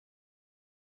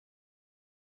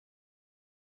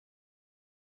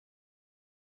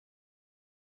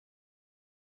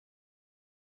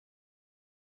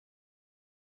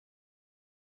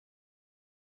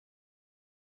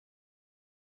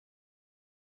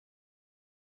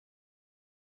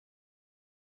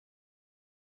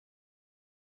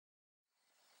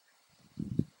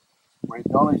We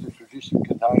acknowledge the traditional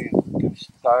custodians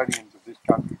of this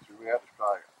country throughout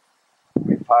Australia.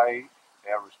 We pay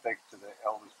our respect to their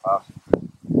elders past and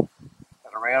present.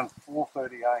 At around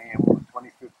 4:30 a.m. on the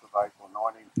 25th of April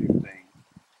 1915,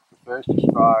 the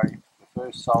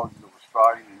first soldiers of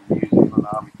Australian and New Zealand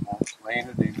Army Corps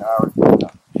landed in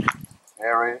Arizona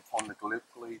area on the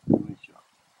Gallipoli Peninsula.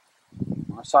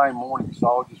 On the same morning,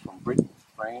 soldiers from Britain,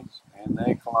 France and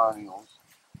their colonials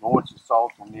launched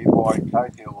assaults on nearby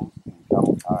Cape Hills and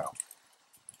Gallipoli.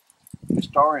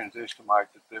 Historians estimate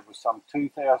that there were some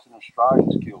 2,000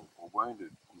 Australians killed or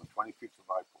wounded on the 25th of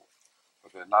April,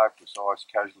 but there are no precise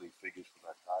casualty figures for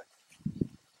that day.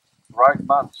 For 8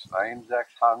 months, the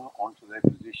Anzacs hung onto their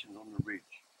positions on the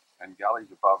ridge and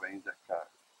gullies above Anzac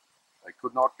Cove. They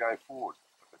could not go forward,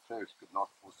 but the Turks could not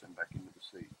force them back into the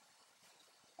sea.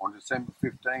 On December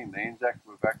 15, the Anzacs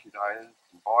were evacuated,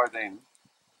 and by then,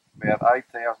 about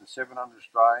 8,700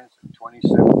 Australians and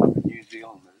 2,700 New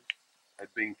Zealanders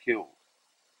had been killed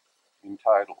in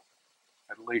total.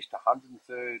 At least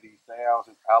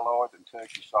 130,000 Allied and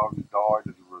Turkish soldiers died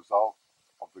as a result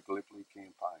of the Gallipoli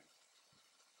campaign.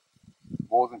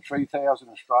 More than 3,000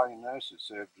 Australian nurses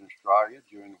served in Australia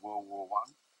during World War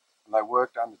I, and they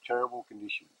worked under terrible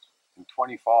conditions, and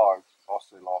 25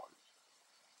 lost their lives.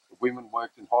 The women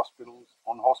worked in hospitals,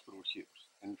 on hospital ships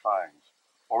and trains,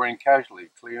 or in casualty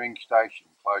clearing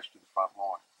stations close to the front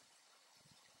line.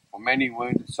 For many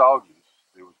wounded soldiers,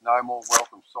 there was no more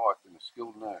welcome sight than a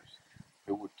skilled nurse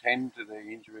who would tend to their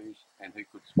injuries and who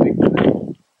could speak to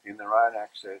them in their own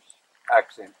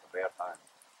accent about home.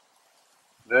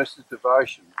 Nurses'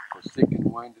 devotion for sick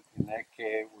and wounded in their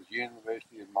care was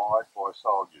universally admired by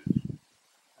soldiers.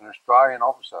 An Australian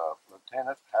officer,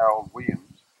 Lieutenant Harold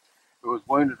Williams, who was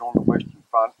wounded on the Western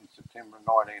Front in September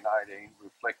 1918,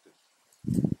 reflected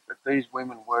that these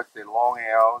women worked their long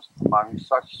hours among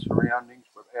such surroundings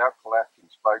without collapsing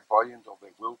spoke volumes of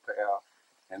their willpower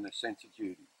and their sense of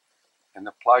duty, and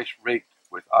the place reeked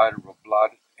with odour of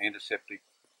blood, antiseptic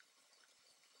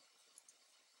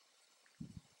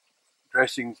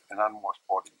dressings and unwashed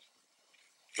bodies.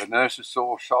 The nurses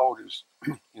saw soldiers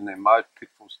in their most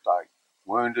pitiful state,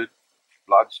 wounded,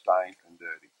 blood-stained and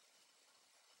dirty.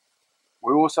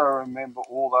 We also remember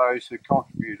all those who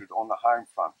contributed on the home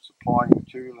front, supplying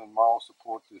material and moral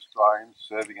support to Australians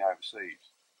serving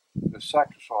overseas. The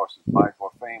sacrifices made by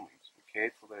families who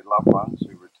cared for their loved ones who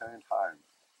returned home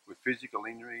with physical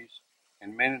injuries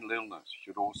and mental illness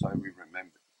should also be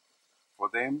remembered. For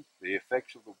them, the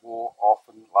effects of the war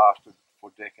often lasted for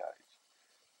decades,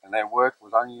 and their work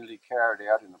was usually carried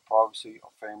out in the privacy of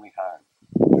family home,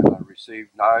 and they received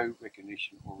no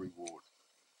recognition or reward.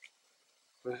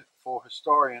 For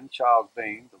historian Charles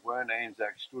Bean, the word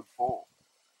Anzac stood for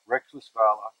reckless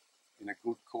valour in a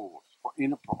good cause, for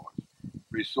enterprise,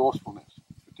 resourcefulness,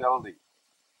 fidelity,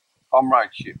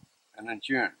 comradeship and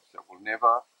endurance that will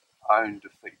never own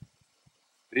defeat.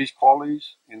 These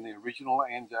qualities in the original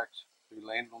Anzacs who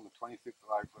landed on the 25th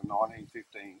of April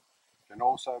 1915 can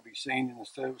also be seen in the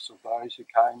service of those who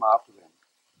came after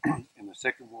them in the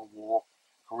Second World War,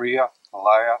 Korea,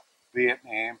 Malaya,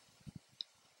 Vietnam,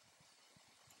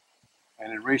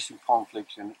 and in recent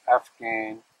conflicts in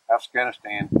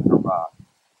Afghanistan and Iraq,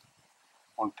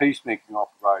 on peacemaking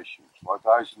operations like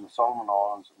those in the Solomon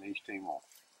Islands and East Timor.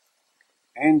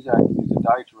 Anzac is a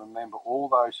day to remember all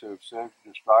those who have served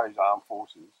in Australia's armed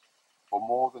forces for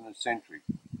more than a century,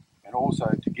 and also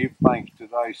to give thanks to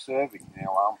those serving in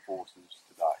our armed forces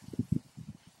today.